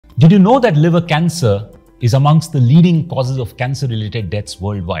Did you know that liver cancer is amongst the leading causes of cancer-related deaths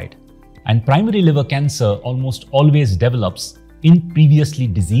worldwide? And primary liver cancer almost always develops in previously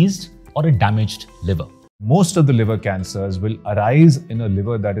diseased or a damaged liver. Most of the liver cancers will arise in a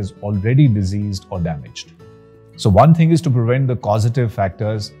liver that is already diseased or damaged. So one thing is to prevent the causative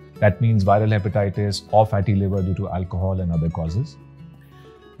factors, that means viral hepatitis or fatty liver due to alcohol and other causes.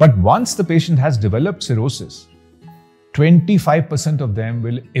 But once the patient has developed cirrhosis, 25% of them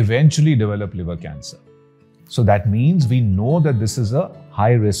will eventually develop liver cancer. So that means we know that this is a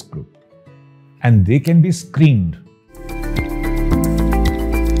high risk group and they can be screened